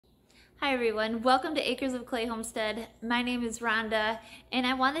Hi everyone, welcome to Acres of Clay Homestead. My name is Rhonda and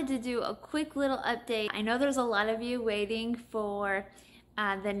I wanted to do a quick little update. I know there's a lot of you waiting for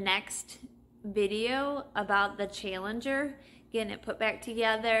the next video about the Challenger, getting it put back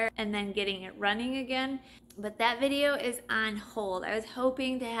together and then getting it running again. But that video is on hold. I was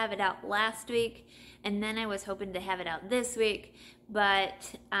hoping to have it out last week and then I was hoping to have it out this week,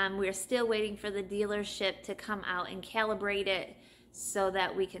 but we're still waiting for the dealership to come out and calibrate it so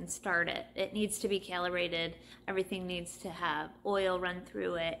that we can start it. It needs to be calibrated. Everything needs to have oil run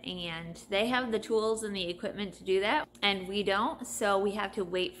through it, and they have the tools and the equipment to do that, and we don't, so we have to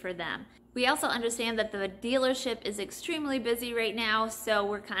wait for them. We also understand that the dealership is extremely busy right now, so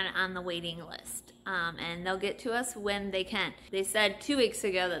we're kind of on the waiting list, and they'll get to us when they can. They said 2 weeks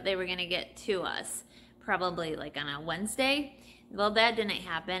ago that they were gonna get to us, probably like on a Wednesday. Well, that didn't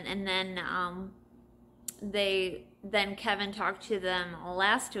happen, and then Kevin talked to them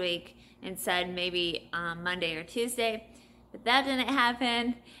last week and said maybe Monday or Tuesday, but that didn't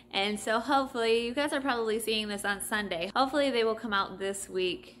happen. And so hopefully, you guys are probably seeing this on Sunday, hopefully they will come out this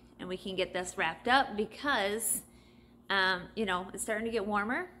week and we can get this wrapped up because, you know, it's starting to get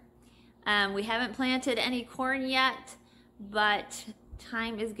warmer. We haven't planted any corn yet, but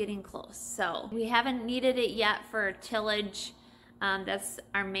time is getting close. So we haven't needed it yet for tillage. That's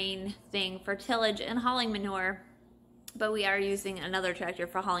our main thing for tillage and hauling manure. But we are using another tractor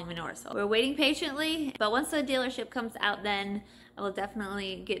for hauling manure. So we're waiting patiently, but once the dealership comes out, then I will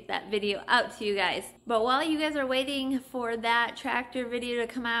definitely get that video out to you guys. But while you guys are waiting for that tractor video to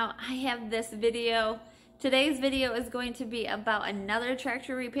come out, I have this video. Today's video is going to be about another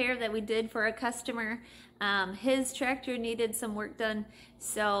tractor repair that we did for a customer. His tractor needed some work done,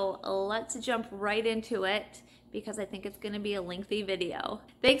 so let's jump right into it, because I think it's gonna be a lengthy video.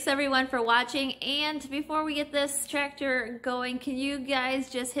 Thanks everyone for watching, and before we get this tractor going, can you guys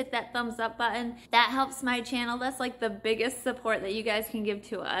just hit that thumbs up button? That helps my channel. That's like the biggest support that you guys can give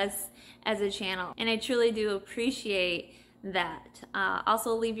to us as a channel, and I truly do appreciate that.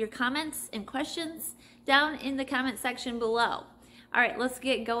 Also leave your comments and questions down in the comment section below. All right, let's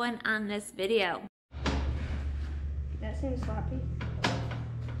get going on this video. That seems sloppy.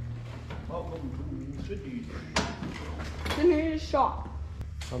 Should be. Then here's shop.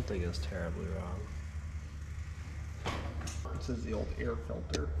 Something is terribly wrong. This is the old air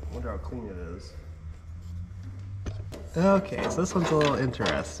filter. I wonder how clean it is. Okay, so this one's a little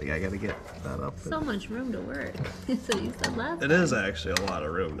interesting. I gotta get that up. So much room to work. So you said last. It is actually a lot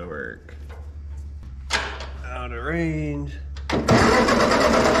of room to work. Out of range.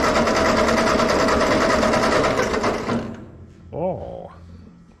 Oh,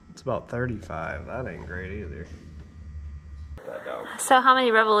 it's about 35. That ain't great either. So how many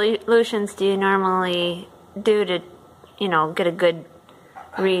revolutions do you normally do to, you know, get a good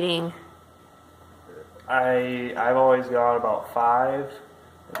reading? I've always gone about 5,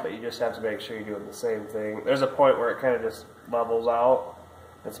 but you just have to make sure you're doing the same thing. There's a point where it kind of just levels out.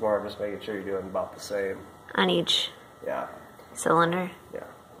 It's more of just making sure you're doing about the same. On each cylinder? Yeah.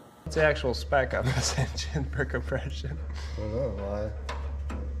 What's the actual spec on this engine for compression? I don't know why.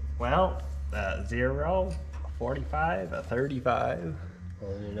 Well, 0, 45, a 35.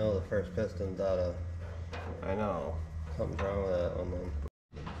 Well, you know the first piston's out of... I know. Something's wrong with that one then.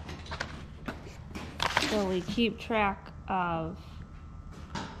 So we keep track of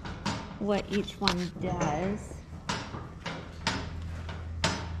what each one does.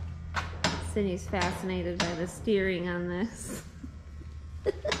 Cindy's fascinated by the steering on this.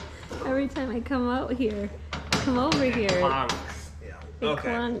 Every time I come over here. Yeah. Big Okay.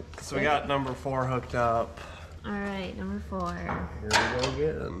 clunks. So we got number 4 hooked up. All right, number 4. Here we go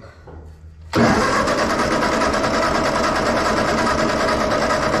again.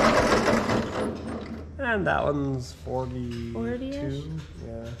 And that one's 42. 40-ish?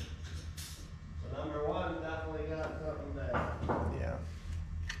 Yeah. So number 1 definitely got something there. Yeah.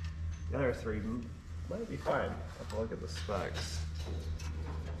 The other 3 might be fine. Have to look at the specs.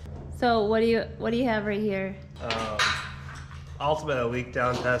 So what do you have right here? Ultimate leak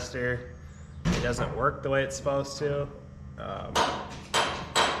down tester. It doesn't work the way it's supposed to.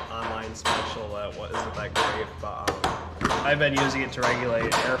 Online special that isn't that great, but I've been using it to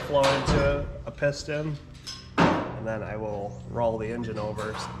regulate airflow into a piston, and then I will roll the engine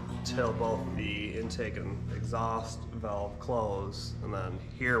over till both the intake and exhaust valve close, and then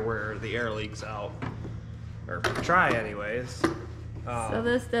here where the air leaks out, or try anyways. So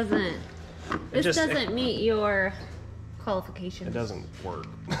this doesn't meet your qualifications. It doesn't work.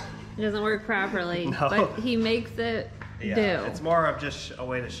 It doesn't work properly, No. but he makes it do. It's more of just a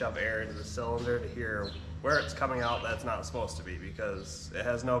way to shove air into the cylinder to hear where it's coming out that's not supposed to be because it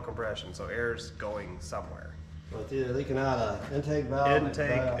has no compression, so air's going somewhere. So it's either leaking out of intake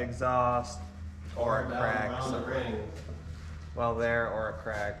valve, Exhaust, or a down crack around the somewhere. ring. Well, there, or a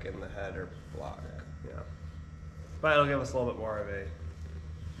crack in the head or block. Yeah. But it'll give us a little bit more of a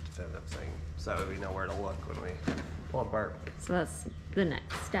definitive thing, so that way we know where to look when we pull it apart. So that's the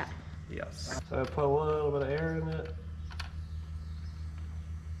next step. Yes. So I put a little bit of air in it.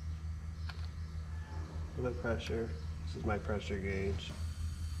 A little bit of pressure. This is my pressure gauge.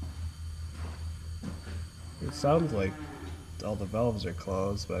 It sounds like all the valves are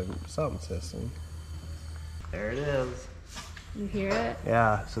closed, but something's hissing. There it is. You hear it?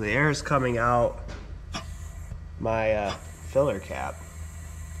 Yeah, so the air is coming out my filler cap,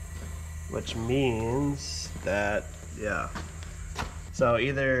 which means that, yeah. So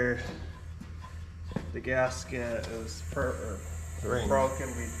either the gasket is broken, no,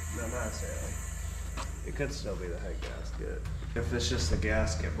 not necessarily. It could still be the head gasket. If it's just the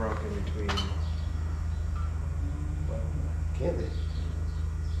gasket broken between, well, Can't be.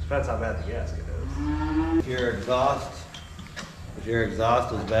 depends how bad the gasket is. If your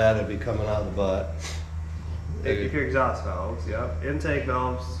exhaust is bad, it'd be coming out of the butt. If your exhaust valves, yep. Intake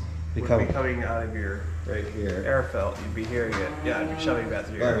valves would be coming out of your Right here. air filter. You'd be hearing it. Yeah, it'd be shoving back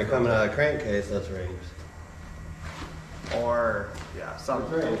through your Or air if you're coming filter. out of crankcase, that's rings. Or, yeah,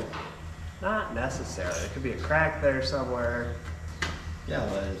 something. Right. Not necessarily. It could be a crack there somewhere, Yeah,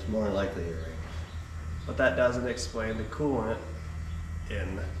 but it's more likely your rings. but that doesn't explain the coolant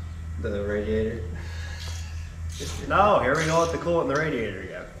in. The radiator. No, here we go with the coolant in the radiator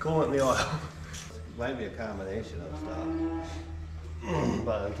again. Coolant in the oil. Might be a combination of stuff.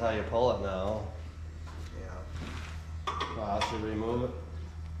 But until you pull it now, Yeah. well, I should remove it.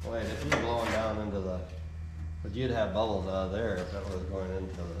 Wait, if you're blowing down into the, but you'd have bubbles out of there if that was going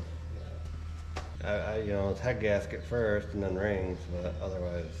into the, you know, it's head gasket first and then rings, but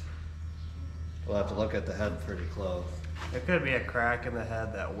otherwise, we'll have to look at the head pretty close. It could be a crack in the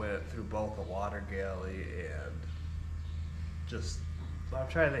head that went through both the water galley and just. I'm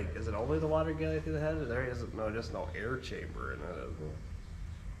trying to think. Is it only the water galley through the head? There isn't just no air chamber in it, is it?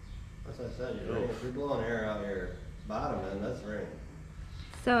 That's what I said, if you're blowing air out your bottom end, that's ring.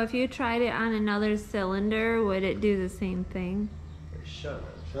 So if you tried it on another cylinder, would it do the same thing? It shouldn't.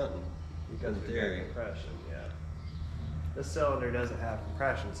 Shouldn't. Because In we got theory. compression, yeah. This cylinder doesn't have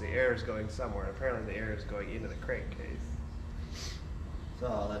compression, so the air is going somewhere. Apparently the air is going into the crankcase.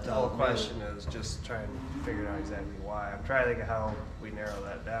 So that's The whole question is just trying to figure out exactly why. I'm trying to think of how we narrow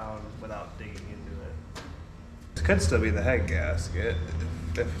that down without digging into it. It could still be the head gasket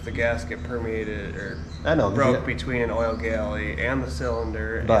if the gasket permeated or broke between an oil galley and the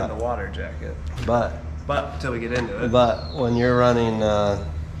cylinder and the water jacket. But until we get into it. But when you're running,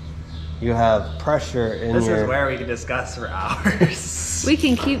 you have pressure in This your. is where we can discuss for hours. We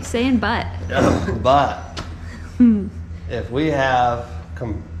can keep saying but. But if we have,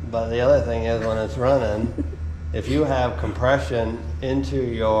 but the other thing is when it's running, if you have compression into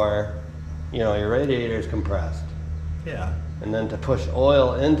your, your radiator's compressed, Yeah. and then to push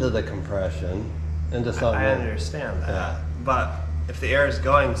oil into the compression, into something. I understand that. Yeah. But if the air is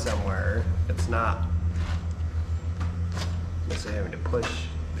going somewhere, it's not necessarily having to push.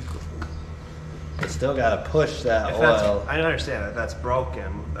 It's still got to push that If that's, oil. I understand if that's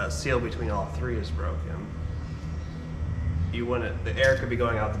broken, that seal between all three is broken. You wouldn't. The air could be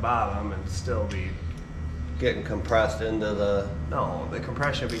going out the bottom and still be. Getting compressed into the. No, the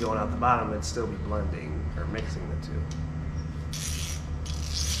compression would be going out the bottom. It'd still be blending or mixing the two.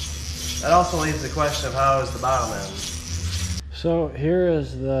 That also leaves the question of how is the bottom end. So here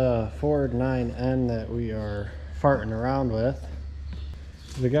is the Ford 9N that we are farting around with.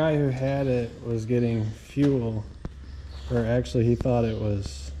 The guy who had it was getting fuel, or actually he thought it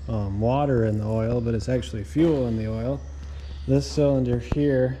was water in the oil, but it's actually fuel in the oil. This cylinder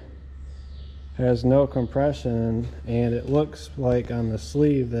here has no compression, and it looks like on the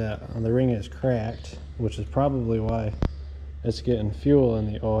sleeve that the ring is cracked, which is probably why it's getting fuel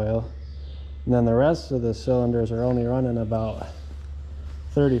in the oil. And then the rest of the cylinders are only running about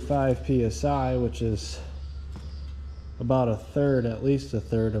 35 psi, which is about at least a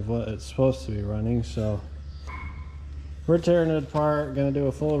third of what it's supposed to be running. So we're tearing it apart, gonna do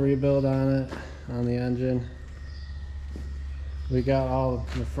a full rebuild on it, on the engine. We got all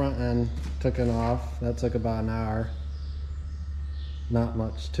the front end taken off. That took about an hour. Not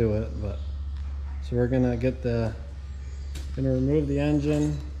much to it, but so we're gonna remove the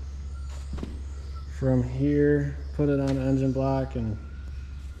engine from here, put it on an engine block and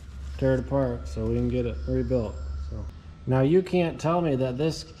tear it apart so we can get it rebuilt. So now you can't tell me that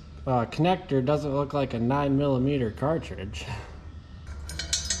this connector doesn't look like a 9mm cartridge.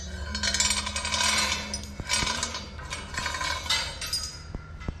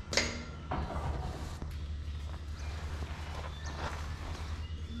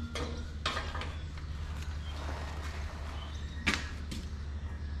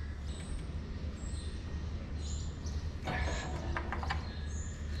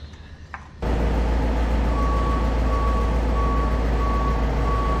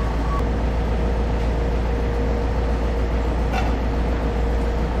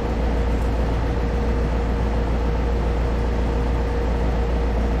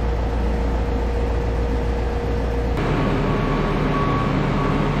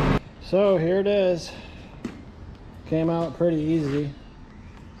 So here it is. Came out pretty easy.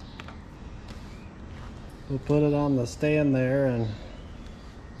 We'll put it on the stand there and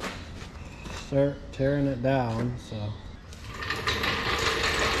start tearing it down. So.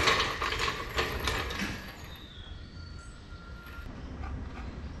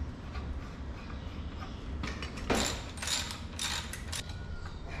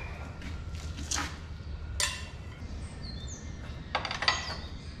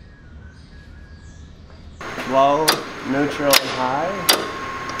 Low, neutral, and high.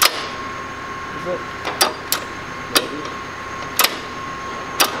 Is it? Maybe.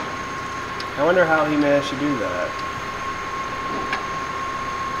 I wonder how he managed to do that.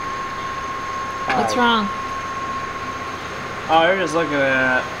 What's wrong? Oh, they're just looking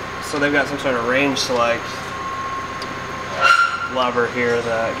at, so they've got some sort of range select lever here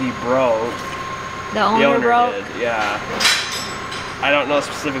that he broke. The owner broke? did, yeah. I don't know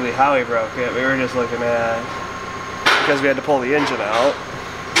specifically how he broke it. We were just looking at, because we had to pull the engine out,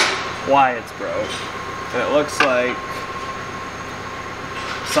 why it's broke. And it looks like,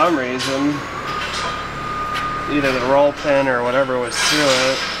 for some reason, either the roll pin or whatever was through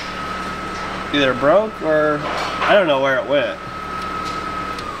it either broke or I don't know where it went.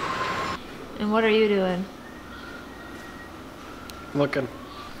 And what are you doing? Looking.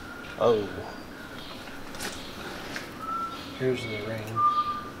 Oh. Here's the ring.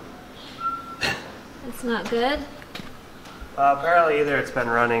 It's not good? Apparently either it's been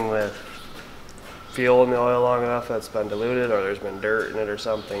running with fuel in the oil long enough that's been diluted, or there's been dirt in it or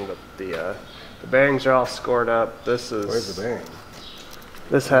something, but the bearings are all scored up. This is... Where's the bearing?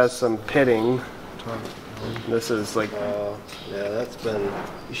 This has some pitting. This is like... yeah, that's been...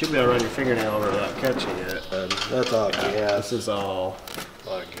 You should be able to run your fingernail over without catching it. That's all Yeah, this is all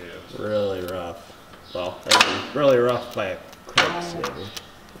like really rough. Well, I mean, really rough by a quick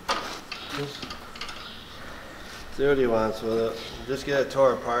maybe. See what he wants with it. Just get it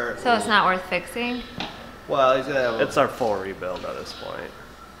tore apart. So it's not worth fixing? Well, he's gonna have It's our full rebuild at this point.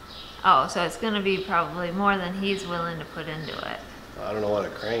 Oh, so it's gonna be probably more than he's willing to put into it. I don't know what a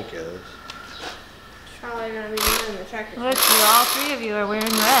crank is. It's probably gonna be more than the tractor. Look, all three of you are wearing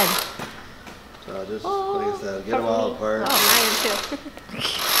red. So just, like I said, get them all apart. Oh, I am too.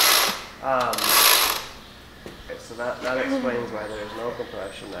 Okay, so that explains why there's no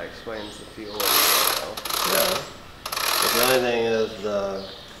compression. That explains the fuel and the oil. Yeah. But the only thing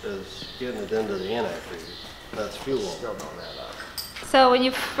is getting it into the antifreeze. That's fuel. Still don't add up. So when you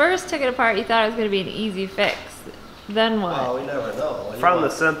first took it apart, you thought it was gonna be an easy fix. Then what? Well, we never know. When you From the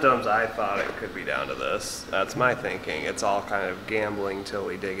want- symptoms, I thought it could be down to this. That's my thinking. It's all kind of gambling till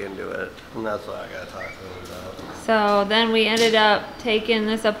we dig into it. And that's what I gotta talk to him about. So then we ended up taking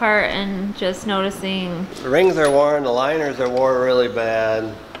this apart and just noticing. The rings are worn, the liners are worn really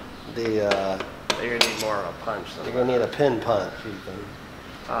bad. You're gonna need more of a punch than You're gonna need a pin punch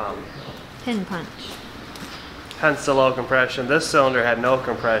even. Pin punch. Hence the low compression. This cylinder had no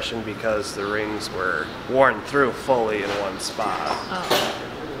compression because the rings were worn through fully in one spot.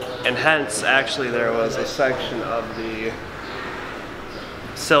 Oh. And hence, actually, there was a section of the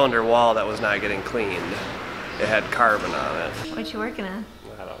cylinder wall that was not getting cleaned. It had carbon on it. What you working on?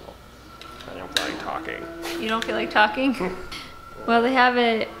 I don't know. I don't feel like talking. You don't feel like talking? Well, they have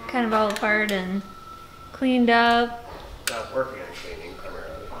it kind of all apart and cleaned up. Not working on cleaning primarily.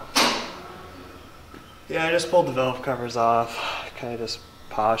 Yeah, I just pulled the valve covers off. Kind of just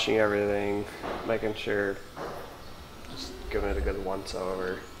polishing everything, making sure, just giving it a good once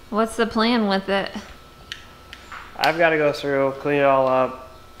over. What's the plan with it? I've got to go through, clean it all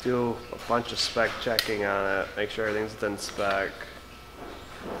up, do a bunch of spec checking on it, make sure everything's within spec,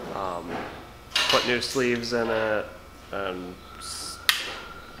 put new sleeves in it, and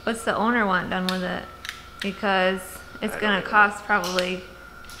What's the owner want done with it? Because it's gonna cost probably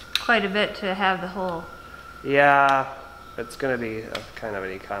quite a bit to have the whole. yeah, it's going to be a kind of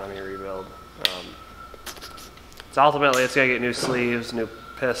an economy rebuild. It's ultimately, it's going to get new sleeves, new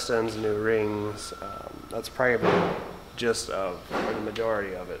pistons, new rings. That's probably the gist of, or the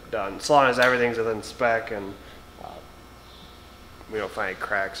majority of it done. As long as everything's within spec and we don't find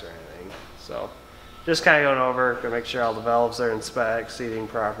cracks or anything. So just kind of going over, gonna make sure all the valves are in spec, seating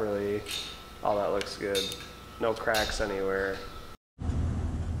properly, all that looks good. No cracks anywhere.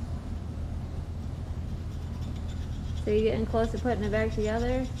 So you getting close to putting it back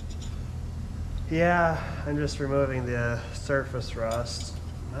together? Yeah, I'm just removing the surface rust.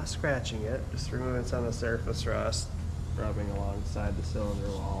 Not scratching it, just removing some of the surface rust, rubbing alongside the cylinder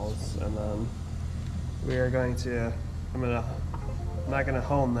walls, and then we are going to, I'm not going to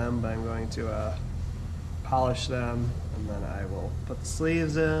hone them, but I'm going to polish them, and then I will put the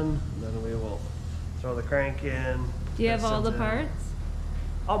sleeves in, and then we will throw the crank in. Do you have all the in. parts?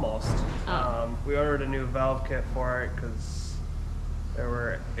 Almost. Oh. We ordered a new valve kit for it because there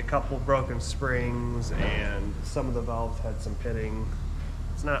were a couple broken springs and some of the valves had some pitting.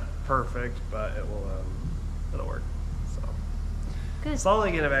 It's not perfect, but it will it'll work. So Good.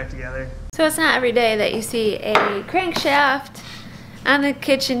 slowly get it back together. So it's not every day that you see a crankshaft on the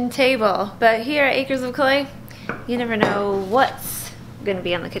kitchen table, but here at Acres of Clay, you never know what's going to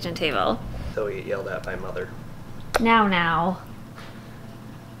be on the kitchen table. Until we get yelled at by mother. Now.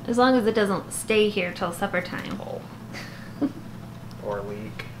 As long as it doesn't stay here till supper time. Oh. Or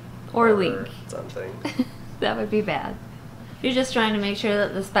leak. Or leak. Something. That would be bad. You're just trying to make sure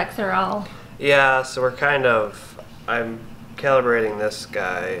that the specs are all... Yeah, so we're kind of, I'm calibrating this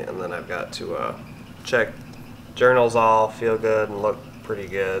guy, and then I've got to check journals all feel good and look pretty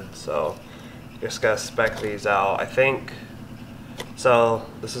good, so just gotta spec these out. I think, so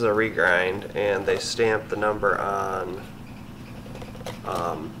this is a regrind, and they stamped the number on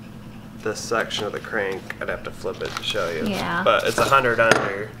this section of the crank. I'd have to flip it to show you. Yeah. But it's 100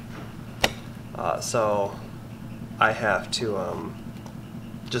 under, so I have to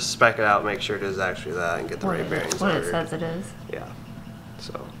just spec it out, make sure it is actually that, and get the right bearings. What it ordered. says it is. Yeah.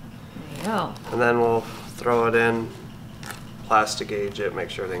 So. There you go. And then we'll throw it in, plastic gauge it,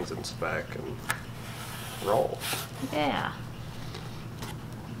 make sure everything's in spec, and roll. Yeah.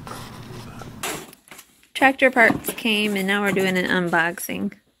 Tractor parts came, and now we're doing an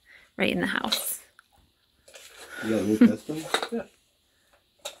unboxing right in the house. You got a new piston? Yeah.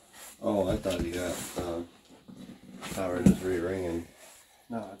 Oh, I thought you got power just re-ringing.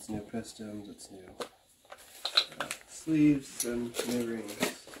 No, it's new pistons, it's new sleeves, and new rings.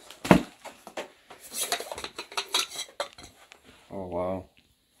 Oh wow.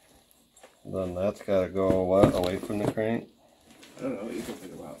 Then that's gotta go what, away from the crank? I don't know what you can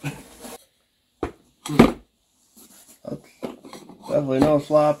think about. That's definitely no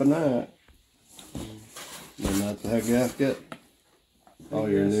slop in that. And that's the head gasket. Oh,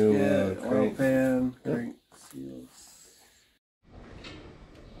 your new oil crank. pan, Yep. crank seals.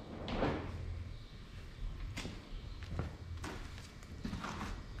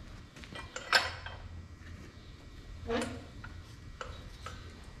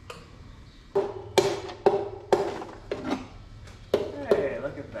 Hey,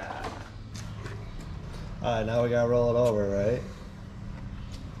 look at that. Alright, now we gotta roll it over, right?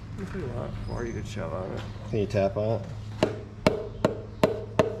 If you want, or you could shove on it. Can you tap on it?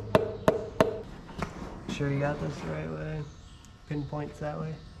 Sure you got this the right way? Pinpoints that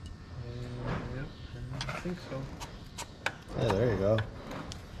way? Yep, I think so. Yeah, there you go.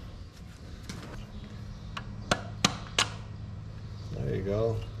 There you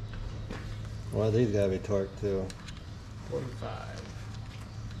go. One of these gotta be torqued too. 45.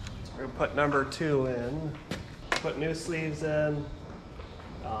 We're gonna put number 2 in. Put new sleeves in.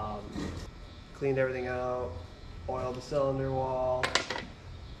 Cleaned everything out. Oiled the cylinder wall.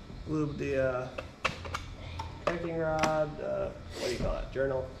 Lubed the cranking rod. What do you call that?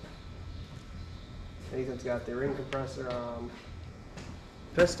 Journal. Ethan's got the ring compressor on.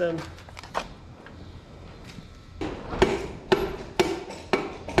 Piston.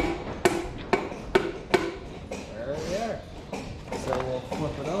 There we are. So we'll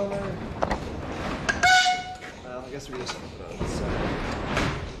flip it over. Well, I guess we just flip it on this side.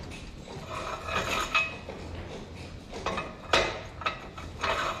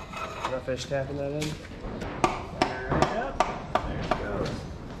 I'm gonna finish tapping that in. Right up. There it goes.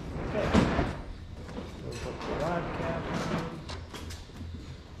 Okay. We'll put the rod cap on.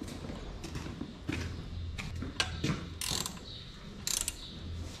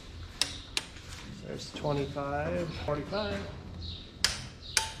 There's 25, 45.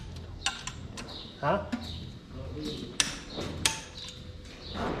 Huh?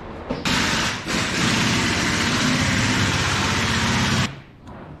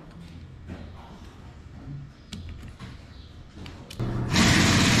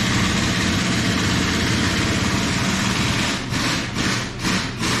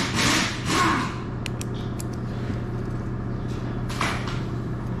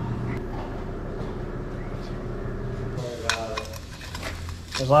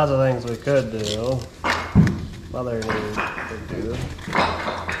 lots of things we could do. Mother needs could do.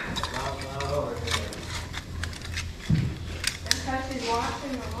 That's how she's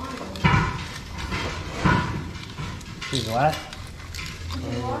washing the lawn. She's what?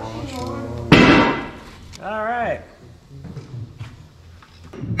 She's washing the lawn. All right.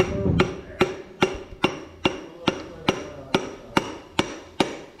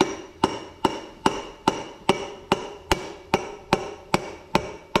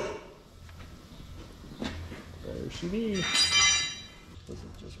 There she be. This is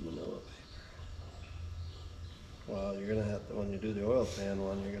just manila paper. Well, you're gonna have to, when you do the oil pan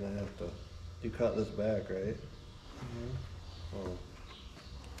one, you're gonna have to, you cut this back, right? Oh.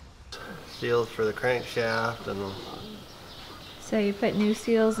 Seals for the crankshaft and So you put new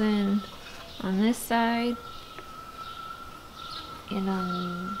seals in on this side and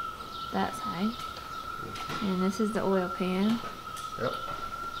on that side. And this is the oil pan. yep.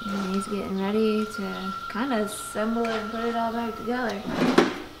 And he's getting ready to kind of assemble it and put it all back together.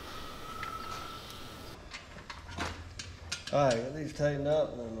 All right, get these tightened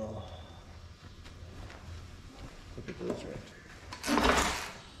up and then we'll look at this right.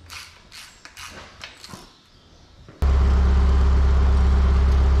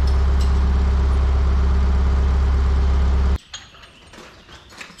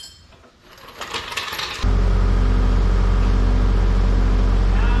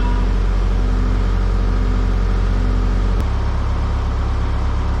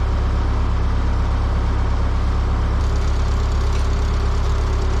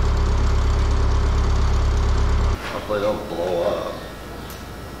 Hopefully they don't blow up.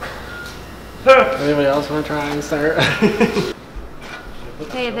 Anybody else want to try and start?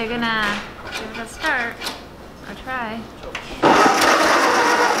 Okay, they're gonna give it a start or try.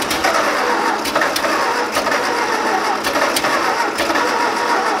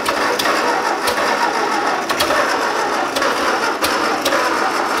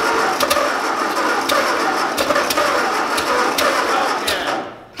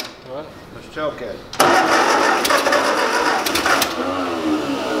 What? Let's choke it.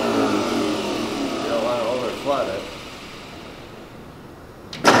 You don't want to over flood it.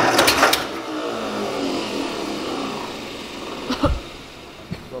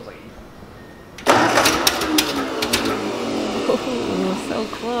 Smells like Oh, so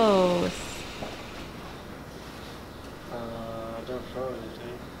close. Don't throw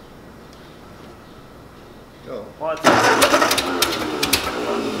anything. Go. what? It's not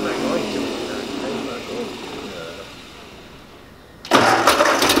going to. It's not going to.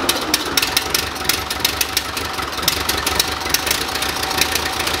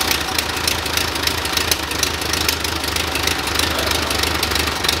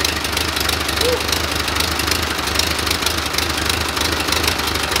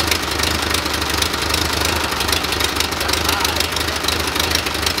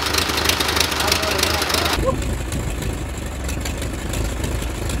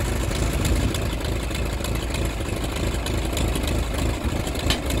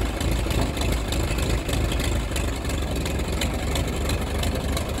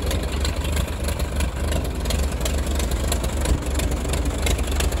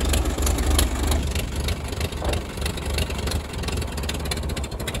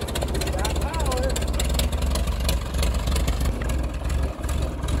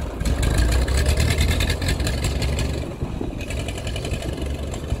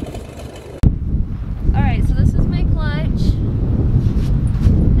 Alright, so this is my clutch.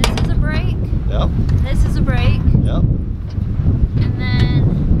 This is a brake. Yep. This is a brake. Yep. And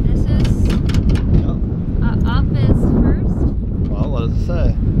then this is Yep. off is first. Well, what does it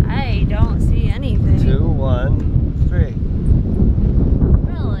say? I don't see anything. 2, 1, 3.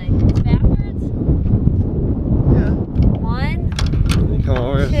 Really? It's backwards? Yeah. 1, Let me come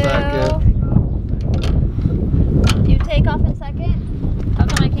over a 2. second. You take off in second? How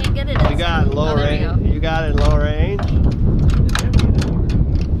come I can't get it in You got second? low Oh, there we range. You got it in low range.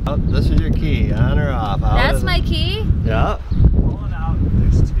 Oh, this is your key, on or off. How That's is it? my key? Yeah. Pull it out.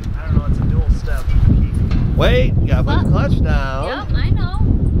 There's two, I don't know, it's a dual step key. Wait, you gotta put the clutch down. Yep, I know.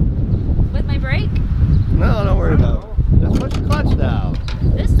 With my brake? No, don't worry about it. Just put your clutch down.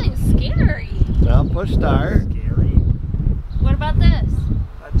 This thing's scary. Now push start. Scary. What about this?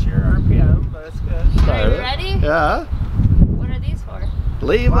 That's your RPM, but it's good. Are Start you it. ready? Yeah. What are these for?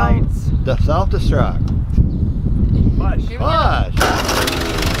 Leave them. Lights. Self-destruct. Push. Here we go. Push.